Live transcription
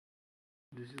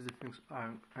This is the things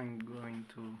I'm going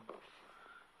to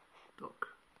talk.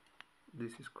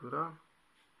 This is Kura,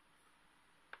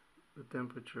 the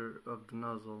temperature of the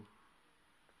nozzle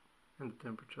and the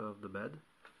temperature of the bed.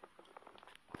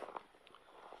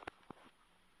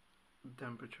 The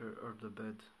temperature of the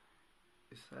bed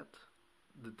is set.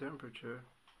 The temperature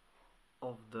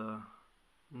of the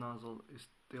nozzle is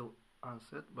still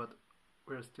unset, but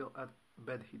we're still at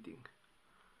bed heating.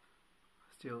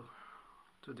 Still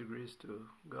 2 degrees to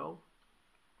go.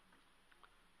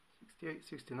 68,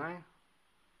 69,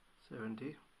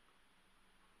 70.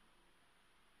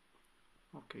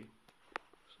 Okay,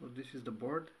 so this is the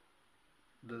board.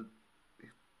 The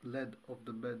LED of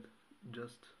the bed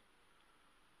just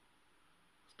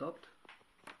stopped.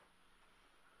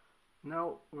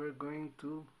 Now we're going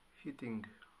to heating.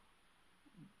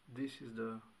 This is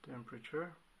the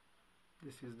temperature.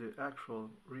 This is the actual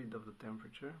read of the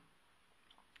temperature.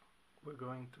 We're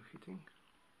going to heating,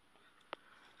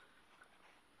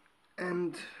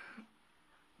 and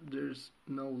there's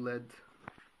no LED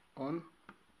on,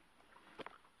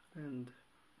 and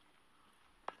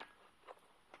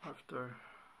after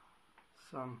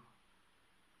some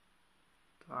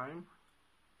time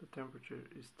the temperature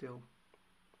is still,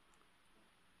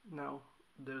 now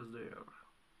there's the error.